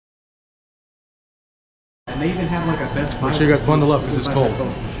And they even have like a best buy. Make sure you guys bundle up because it's cold.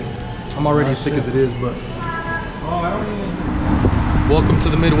 I'm already as sick as it is, but. Welcome to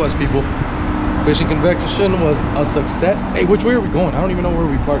the Midwest, people. Fishing convection was a success. Hey, which way are we going? I don't even know where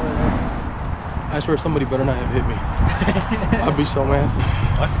we parked. I swear somebody better not have hit me. I'd be so mad.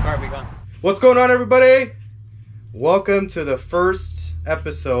 Watch the car be gone. What's going on, everybody? Welcome to the first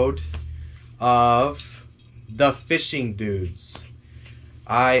episode of the Fishing Dudes.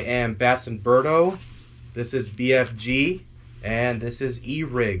 I am Bass and Berto. This is BFG, and this is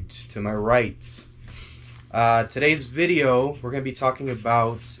E-Rigged to my right. Today's video, we're going to be talking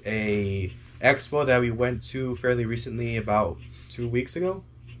about a expo that we went to fairly recently, about 2 weeks ago.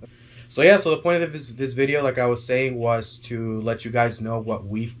 So yeah, so the point of this video, like I was saying, was to let you guys know what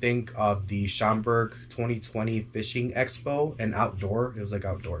we think of the Schaumburg 2020 Fishing Expo and outdoor. It was like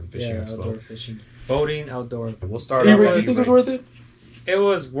outdoor and fishing expo. Outdoor fishing. Boating, outdoor. We'll start off. You think it was worth it? It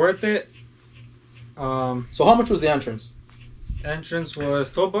was worth it. So how much was the entrance? Entrance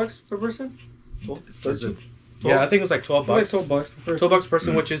was $12 per person. 13? Yeah, I think it was like 12 bucks. Like $12 per person. 12 bucks per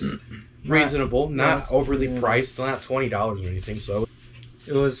person, which is reasonable, not overly priced, not $20 or anything. So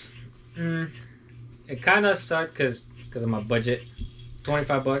it was. It kind of sucked because of my budget.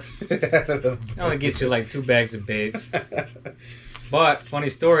 25 bucks. It only gets you like 2 bags of baits. But funny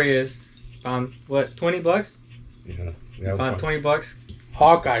story is, found what, 20 bucks? Yeah. Found 20 bucks.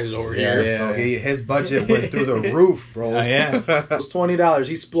 Hawkeye's over here. Yeah. So his budget went through the roof, bro. Oh yeah. It was $20.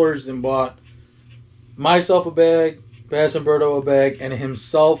 He splurged and bought myself a bag, Bass and Berto a bag, and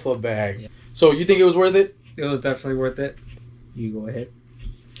himself a bag. Yeah. So you think it was worth it? It was definitely worth it. You go ahead.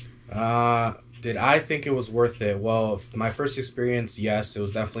 Did I think it was worth it? Well, my first experience, yes, it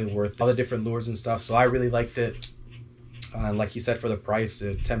was definitely worth it. All the different lures and stuff, so I really liked it. Like you said, for the price,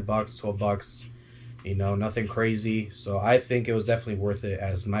 10 bucks, 12 bucks, you know, nothing crazy. So I think it was definitely worth it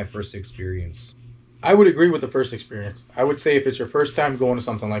as my first experience. I would agree with the first experience. I would say if it's your first time going to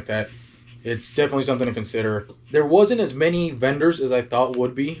something like that, it's definitely something to consider. There wasn't as many vendors as I thought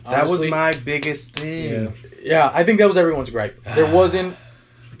would be, honestly. That was my biggest thing. Yeah, I think that was everyone's gripe. There wasn't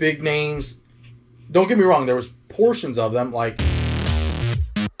big names. Don't get me wrong, there was portions of them, like...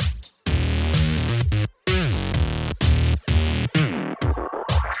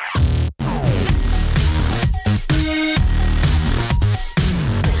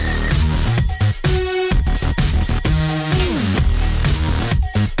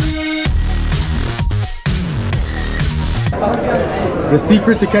 The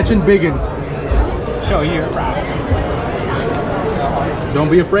secret to catching biggins. Show you. Don't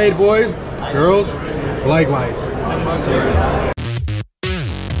be afraid, boys. Girls, likewise.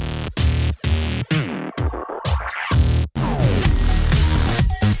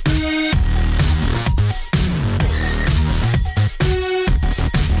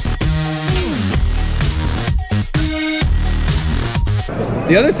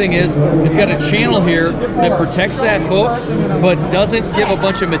 The other thing is, it's got a channel here that protects that hook, but doesn't give a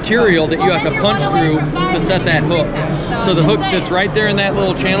bunch of material that you have to punch through to set that hook. So the hook sits right there in that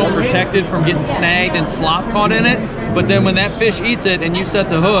little channel, protected from getting snagged and slop caught in it. But then when that fish eats it and you set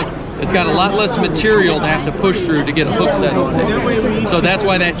the hook, it's got a lot less material to have to push through to get a hook set on it. So that's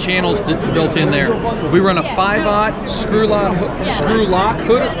why that channel's built in there. We run a 5/0 screw lock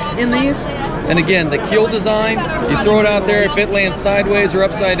hook in these. And again, the keel design, you throw it out there, if it lands sideways or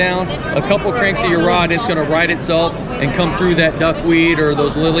upside down, a couple cranks of your rod, it's gonna right itself and come through that duckweed or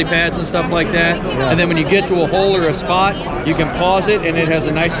those lily pads and stuff like that. And then when you get to a hole or a spot, you can pause it and it has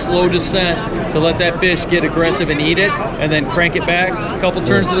a nice slow descent to let that fish get aggressive and eat it, and then crank it back, a couple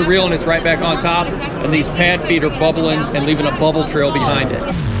turns of the reel and it's right back on top. And these pad feet are bubbling and leaving a bubble trail behind it.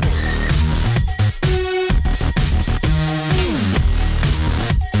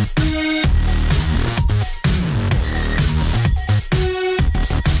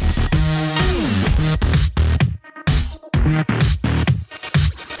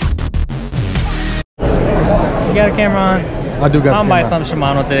 You got a camera on? I do got I'm buy some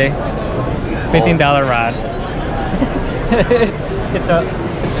Shimano today. $15 rod.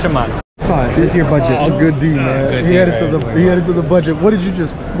 It's Shimano. It's your budget. Oh, good dude, man. good He dude, added to the budget. What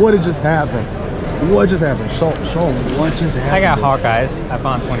just happened? What just happened? Show him what just happened. I got Hawkeyes. I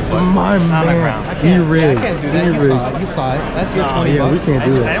found 20 bucks My on man. the ground. E-rigged. I can't do that. You saw it. That's your 20 yeah, bucks. we can't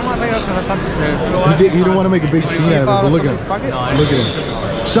do I that. didn't want to make it up He didn't want to make a big scene out of it. But look at him. Look at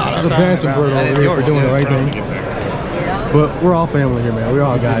him. Shout out to Bass and Berto over here for doing the right thing. But we're all family here, man. We're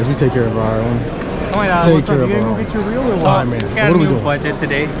all guys. We take care of our own. Take care of our own. All right, man. So what are we doing? Budget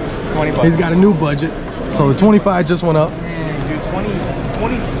today. 20 bucks. He's got a new budget. So the 25 just went up. Man, dude,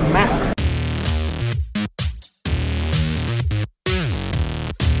 20 smacks.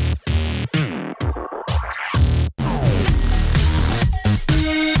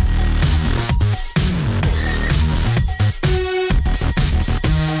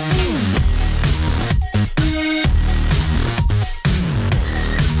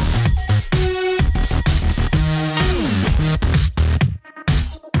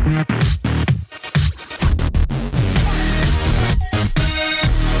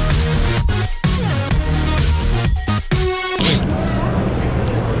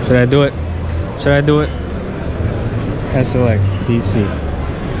 Should I do it? Should I do it? SLX DC.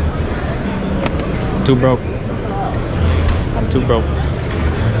 Too broke. I'm too broke.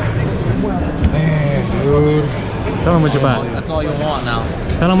 Man, dude. Tell him what you bought. That's all you want now.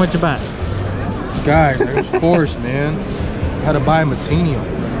 Tell him what you bought. Guys, I was forced, man. Had to buy a Matinium.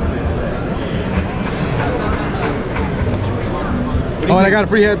 Oh, and I got a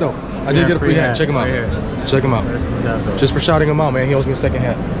free hat though. I did get a free hat. Check him out. Right, check him out. Just for shouting him out, man. He owes me a second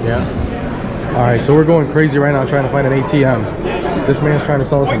hat. Yeah. All right, so we're going crazy right now trying to find an ATM. This man's trying to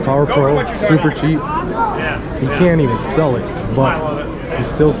sell us some Power Pro, super cheap. He can't even sell it, but he's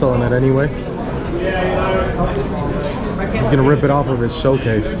still selling it anyway. He's gonna rip it off of his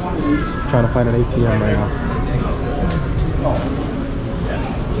showcase. Trying to find an ATM right now.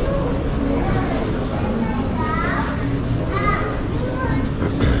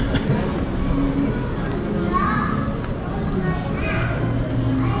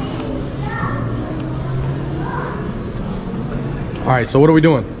 All right, so what are we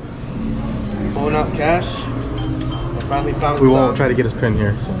doing? Pulling out cash. I finally found We won't try to get his pin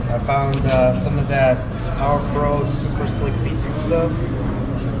here. So. I found some of that Power Pro Super Slick V2 stuff.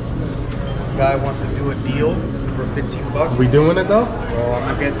 Guy wants to do a deal for 15 bucks. We doing it though? So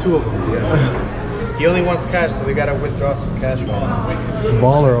I'm gonna get 2 of them. Yeah. He only wants cash, so we gotta withdraw some cash right now.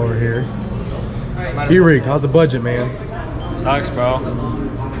 Baller over here. E-rigged, how's the budget, man? Sucks, bro.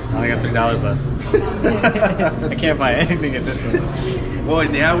 I only got $3 left. I can't buy anything at this point. Well,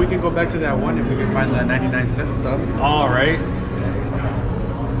 yeah, we can go back to that one if we can find that 99-cent stuff. All right.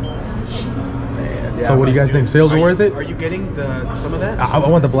 Yeah, so what do you guys think? Sales are worth it? Are you getting some of that? I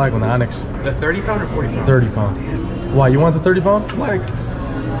want the black one, the Onyx. The 30 pound or 40 pound? 30 pound. Damn. Why, you want the 30 pound? Black.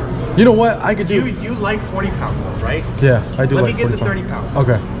 You know what? I could do. You like 40 pound though, right? Yeah, I do. Let like me get the 40 30 pound.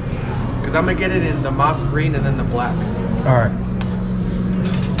 Okay. Because I'm gonna get it in the moss green and then the black. All right.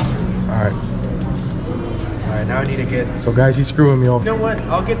 All right. All right, now I need to get. So guys, he's screwing me over. You know what?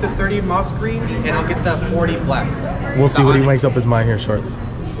 I'll get the 30 moss green and I'll get the 40 black. We'll see what he Onyx. makes up his mind here shortly.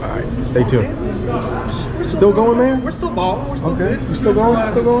 All right, stay tuned. Still going, man? We're still balling. We're still good. You still going?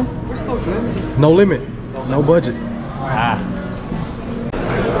 Still going? We're still good. No limit. No budget. Ah.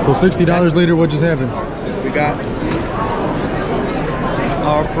 So $60 later, what just happened? We got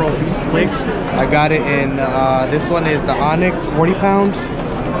Power Pro V Slick. I got it in, this one is the Onyx 40 pound.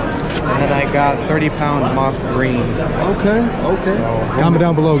 And then I got 30 pound moss green. Okay. Comment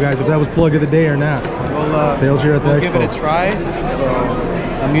down below, guys, if that was plug of the day or not. We'll, Sales here at the we'll Expo. give it a try. So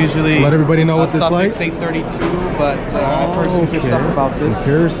I'm usually let everybody know what this like. 832, but I've heard some good stuff about this.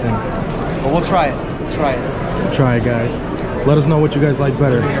 Comparison. But we'll try it. Try it. Try it, guys. Let us know what you guys like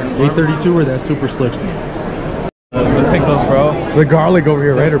better, 832 or that super slick stuff. The pickles, bro. The garlic over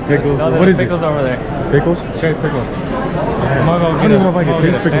here, right? Or pickles? No, what is pickles it? over there. Pickles? Straight pickles. I don't even know if I can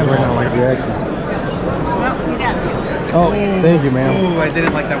taste pickles right now, like reaction. Oh, thank you, ma'am. Ooh, I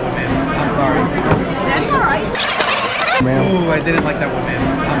didn't like that one, man. I'm sorry. That's all right. Ma'am. Ooh, I didn't like that one, man.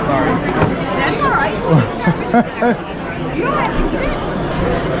 I'm sorry. That's all right. You don't have to eat it.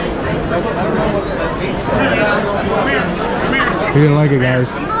 I don't know what that tastes like. He didn't like it, guys.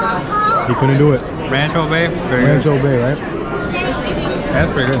 He couldn't do it. Rancho Bay? Rancho Bay, right? That's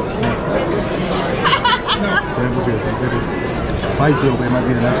pretty good. Samples here. Spicy Obey might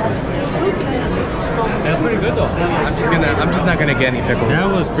be the next one. That's pretty good though. I'm just not gonna get any pickles.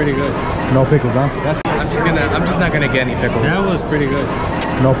 That was pretty good. No pickles, huh? I'm just not gonna get any pickles. That was pretty good.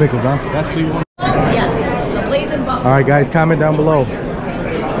 No pickles, huh? That's sweet one. Yes, the blazing bubble. All right, guys, comment down below.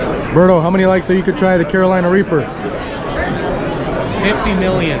 Berto, how many likes so you could try the Carolina Reaper? 50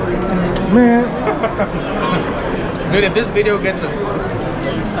 million. Man. Dude, if this video gets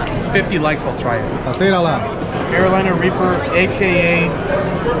 50 likes, I'll try it. I'll say it out loud. Carolina Reaper, aka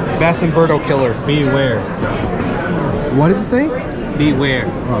Bass and Birdo Killer. Beware. What does it say? Beware.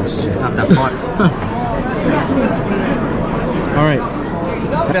 Oh, shit. Not that part. All right.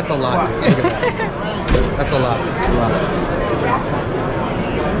 That's a lot. Dude. Look at that. That's a lot.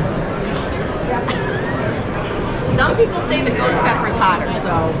 Some people say the ghost pepper's hotter,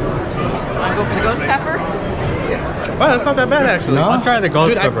 so wanna go for the ghost pepper? Wow, that's not that bad actually. No? I'll try the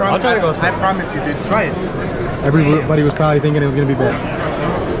ghost Dude, pepper. I'll try the ghost I pepper. promise you, dude. Try it. Everybody was probably thinking it was gonna be bad.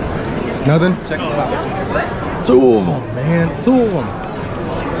 Nothing? Check this out. 2 of them, man. 2 of them.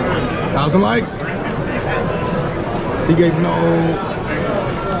 1,000 likes. He gave no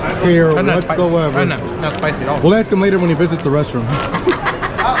care whatsoever. Not spicy at all. We'll ask him later when he visits the restroom.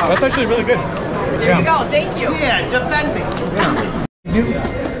 That's actually really good. There you go, thank you. Yeah, defend me.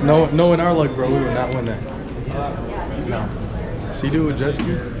 No, in our luck, bro, we would not win that. Sea-Doo with jet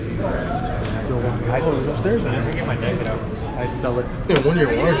ski? Still won. Oh, it's upstairs. I sell it. Yeah, 1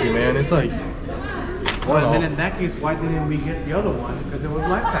 year warranty, man. It's like. Well, then in that case, why didn't we get the other one? Because it was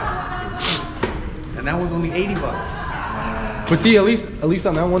lifetime warranty, and that was only $80. But see, at least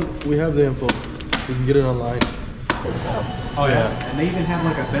on that one, we have the info. You can get it online. Oh yeah. And they even have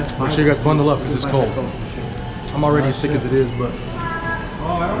like a Best Buy. Make sure you guys bundle up because it's cold. I'm already as sick as it is, but.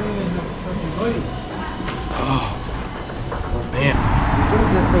 Oh, I don't even have fucking hoodie. Oh, man.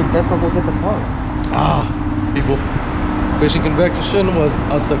 Go get the car. Ah, people. Fishing convection was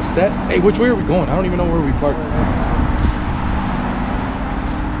a success. Hey, which way are we going? I don't even know where we parked.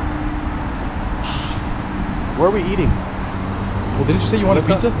 Where are we eating? Well, didn't you say you wanted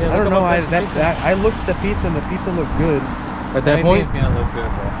pizza? I don't know. I looked at the pizza and the pizza looked good. At that point? It's gonna look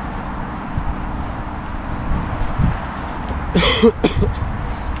good, bro.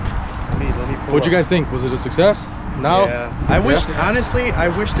 Let me pull What'd you up. guys think? Was it a success? No? Yeah. I wished, honestly, I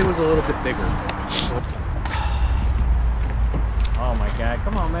wished it was a little bit bigger. Oh my god,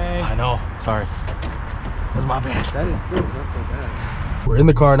 come on, man. I know. Sorry. That's my bad. That is still not so bad. We're in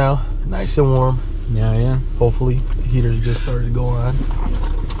the car now. Nice and warm. Yeah. Hopefully, the heaters just started to go on.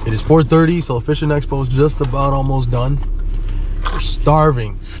 It is 4:30, so Fishing Expo is just about almost done. We're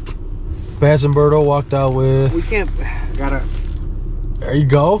starving. Bass and Berto walked out with. We can't. Gotta. There you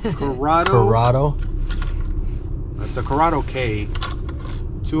go. Corrado. That's the Corrado K.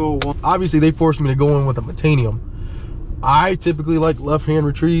 201. Obviously, they forced me to go in with a Metanium. I typically like left-hand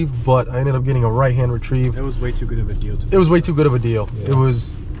retrieve, but I ended up getting a right-hand retrieve. It was way too good of a deal. It was way too good of a deal. Yeah. It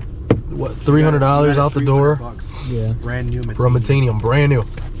was what, $300 out the door. Yeah. Brand new Metanium. For a Metanium, brand new,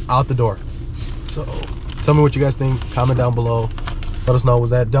 out the door. So, tell me what you guys think. Comment down below. Let us know. Was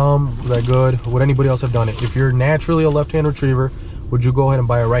that dumb? Was that good? Would anybody else have done it? If you're naturally a left-hand retriever, would you go ahead and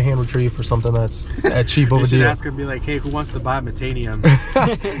buy a right-hand retrieve for something that's that cheap of a You should deal? ask and be like, hey, who wants to buy Metanium?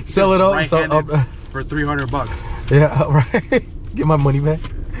 Sell it up. Right-handed for $300. Yeah, right. Get my money back.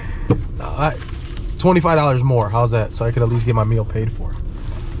 $25 more. How's that? So I could at least get my meal paid for.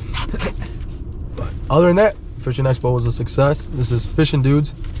 But other than that, Fishing Expo was a success. This is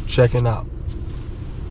Fishindood checking out.